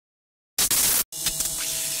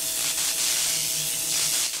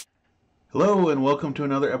Hello and welcome to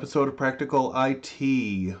another episode of Practical IT.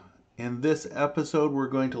 In this episode we're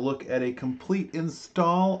going to look at a complete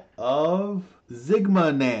install of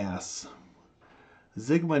XigmaNAS.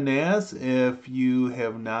 XigmaNAS, if you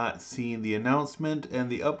have not seen the announcement and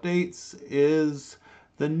the updates, is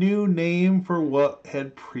the new name for what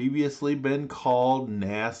had previously been called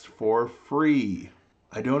NAS4Free.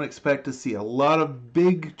 I don't expect to see a lot of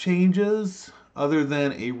big changes other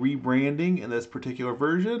than a rebranding in this particular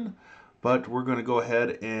version, but we're going to go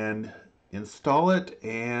ahead and install it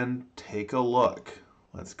and take a look.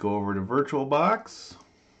 Let's go over to VirtualBox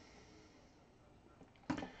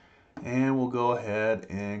and we'll go ahead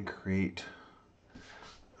and create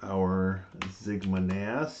our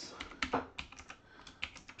XigmaNAS.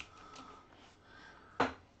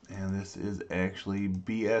 And this is actually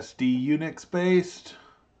BSD Unix based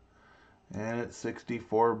and it's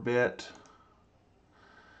 64-bit.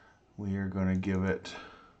 We are going to give it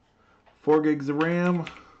 4 gigs of RAM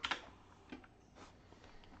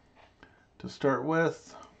to start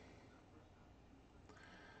with.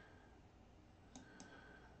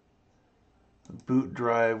 The boot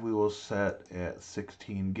drive we will set at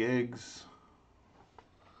 16 gigs.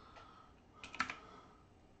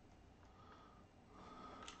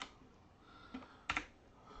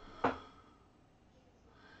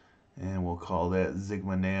 And we'll call that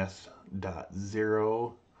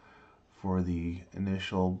XigmaNAS.0 for the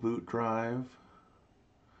initial boot drive.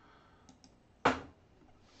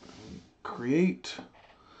 Create,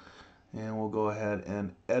 and we'll go ahead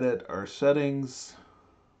and edit our settings.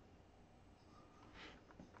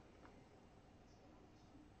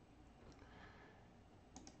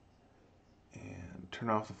 And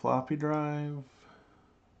turn off the floppy drive.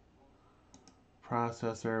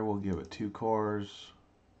 Processor, we'll give it 2 cores.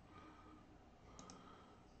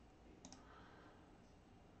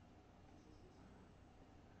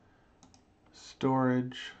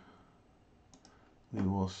 Storage, we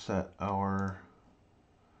will set our,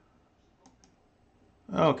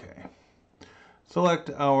 okay, select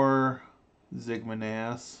our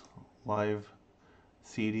XigmaNAS live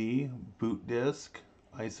CD boot disk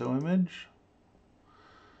ISO image,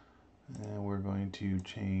 and we're going to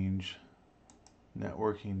change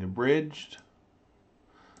networking to bridged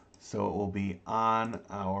so it will be on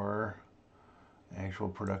our actual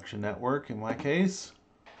production network in my case.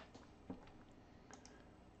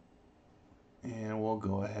 And we'll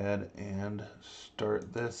go ahead and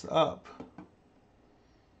start this up.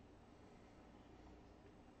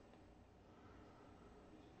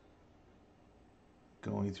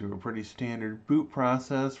 Going through a pretty standard boot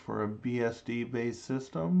process for a BSD based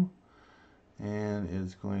system, and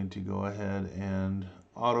it's going to go ahead and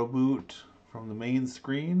auto boot from the main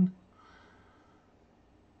screen.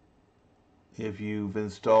 If you've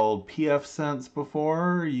installed pfSense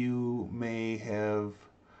before, you may have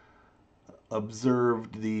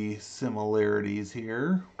observed the similarities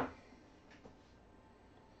here.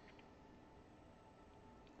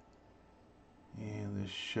 And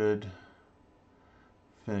this should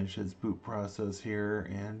finish its boot process here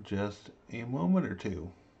in just a moment or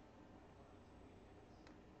two.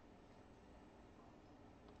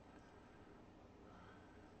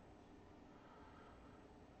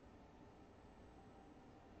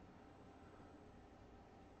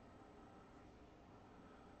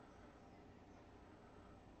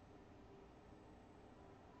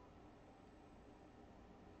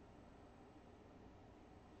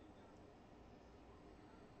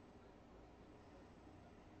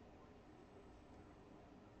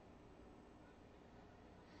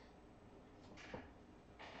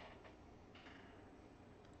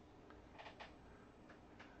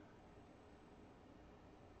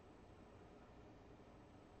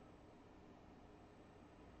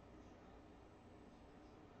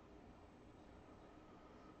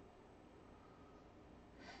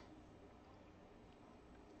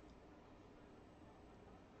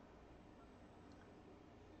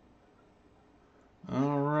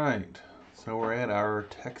 Alright, so we're at our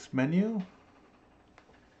text menu.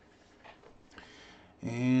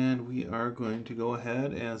 And we are going to go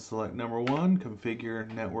ahead and select number 1, configure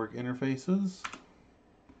network interfaces.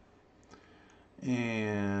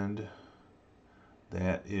 And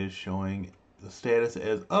that is showing the status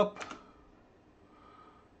as up.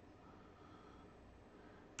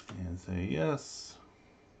 And say yes.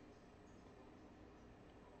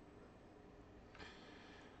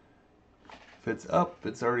 If it's up,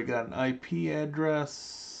 it's already got an IP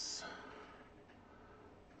address.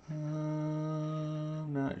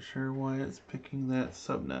 I'm not sure why it's picking that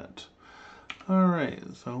subnet.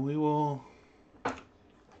 Alright, so we will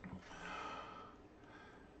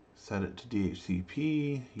set it to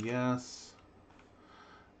DHCP, yes.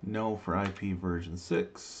 No for IP version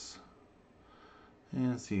 6.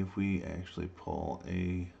 And see if we actually pull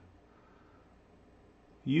a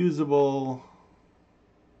usable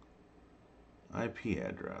IP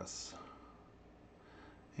address.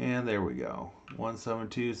 And there we go,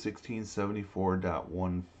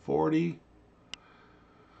 172.1674.140.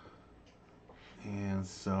 And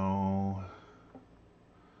so,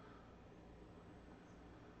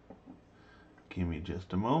 give me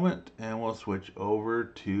just a moment and we'll switch over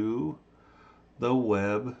to the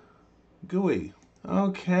web GUI.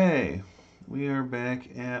 Okay, we are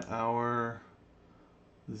back at our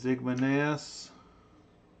XigmaNAS.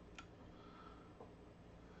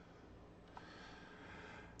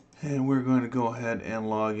 And we're going to go ahead and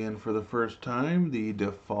log in for the first time. The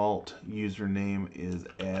default username is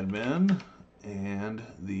admin, and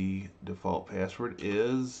the default password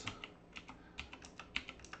is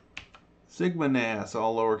XigmaNAS,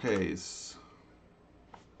 all lowercase.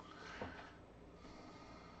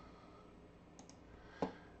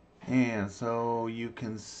 And so you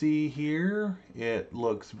can see here, it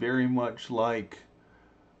looks very much like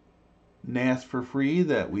NAS4Free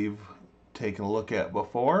that we've taken a look at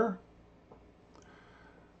before.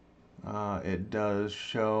 It does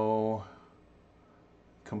show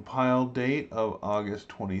compile date of August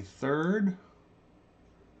 23rd.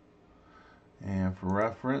 And for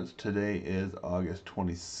reference, today is August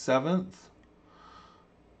 27th.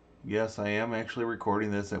 Yes, I am actually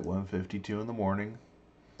recording this at 1:52 in the morning.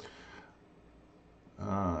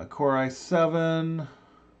 Core i7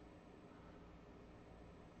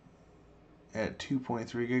 at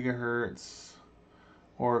 2.3 gigahertz.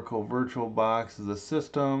 Oracle VirtualBox is a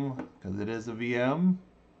system because it is a VM.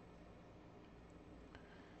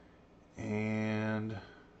 And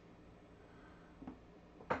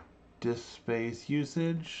disk space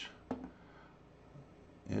usage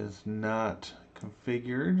is not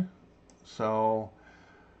configured. So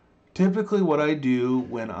typically what I do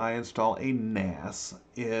when I install a NAS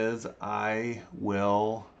is I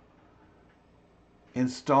will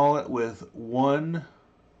install it with one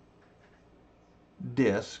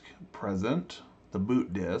disk present, the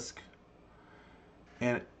boot disk,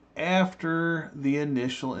 and after the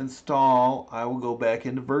initial install I will go back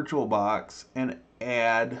into VirtualBox and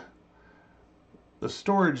add the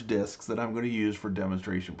storage disks that I'm going to use for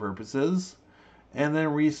demonstration purposes, and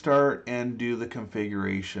then restart and do the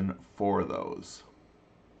configuration for those.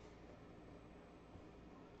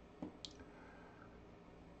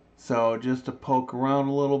 So just to poke around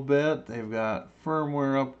a little bit, they've got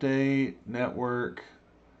firmware update, network,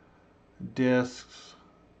 disks,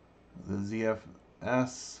 the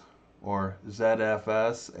ZFS or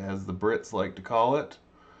ZFS as the Brits like to call it,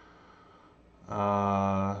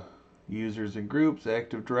 users and groups,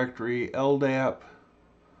 Active Directory, LDAP,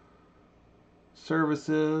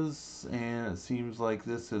 services, and it seems like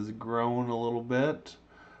this has grown a little bit.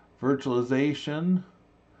 Virtualization.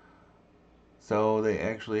 So they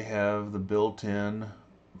actually have the built-in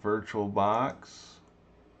VirtualBox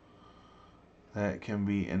that can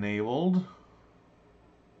be enabled.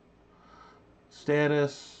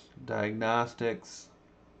 Status, diagnostics,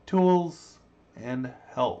 tools, and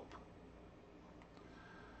help.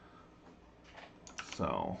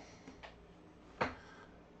 So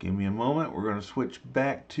give me a moment. We're going to switch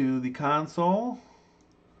back to the console.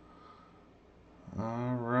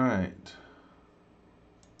 All right.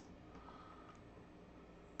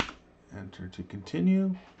 Enter to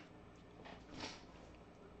continue.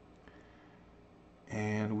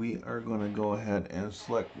 And we are going to go ahead and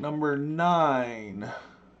select number 9.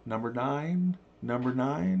 Number 9? Number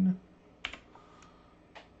 9?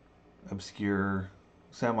 Obscure,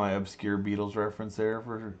 semi-obscure Beatles reference there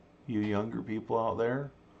for you younger people out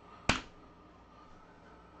there.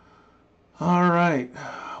 All right,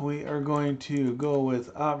 we are going to go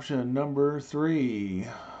with option number 3.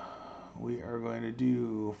 We are going to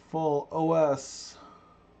do full OS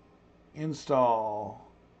install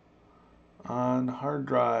on hard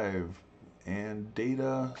drive and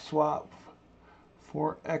data swap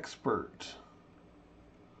for expert.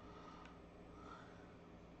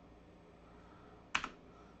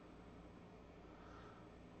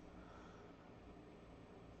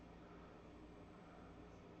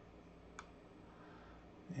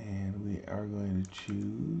 And we are going to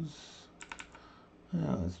choose,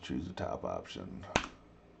 let's choose the top option.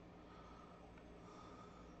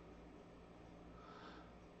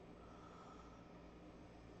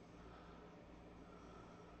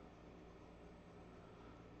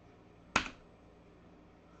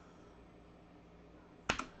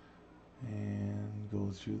 And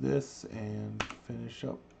go through this and finish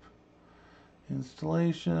up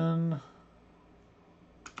Installation.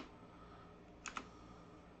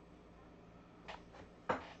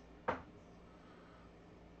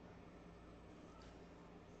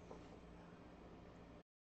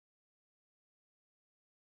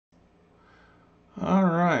 All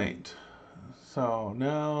right. So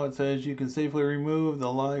now it says you can safely remove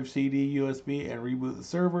the live CD, USB, and reboot the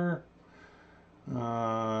server.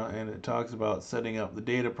 And it talks about setting up the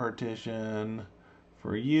data partition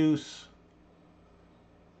for use.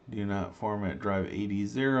 Do not format drive 80.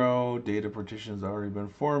 Data partition has already been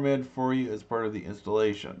formatted for you as part of the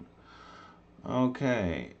installation.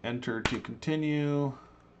 Okay, enter to continue.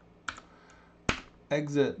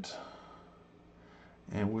 Exit.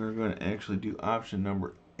 And we're going to actually do option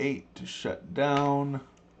number 8 to shut down.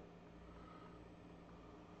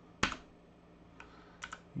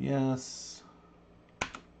 Yes.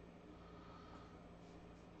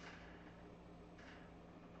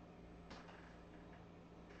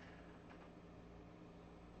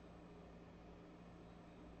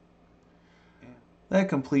 That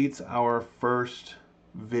completes our first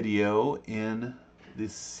video in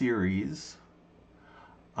this series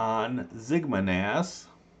on XigmaNAS.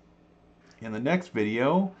 In the next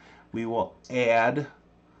video, we will add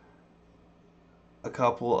a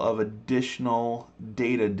couple of additional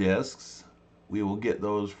data disks. We will get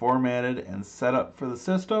those formatted and set up for the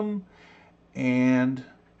system, and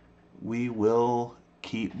we will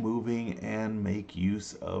keep moving and make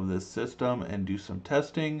use of this system and do some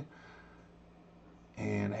testing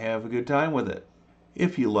and have a good time with it.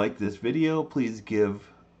 If you like this video, please give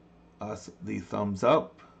us the thumbs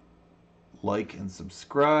up, like and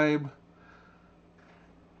subscribe.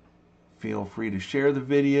 Feel free to share the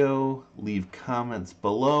video, leave comments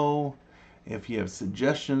below. If you have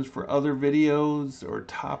suggestions for other videos or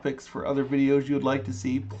topics for other videos you would like to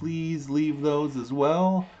see, please leave those as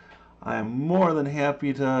well. I'm more than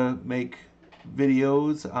happy to make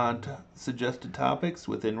videos on suggested topics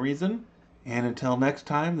within reason. And until next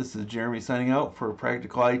time, this is Jeremy signing out for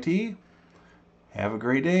Practical IT. Have a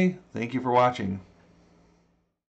great day. Thank you for watching.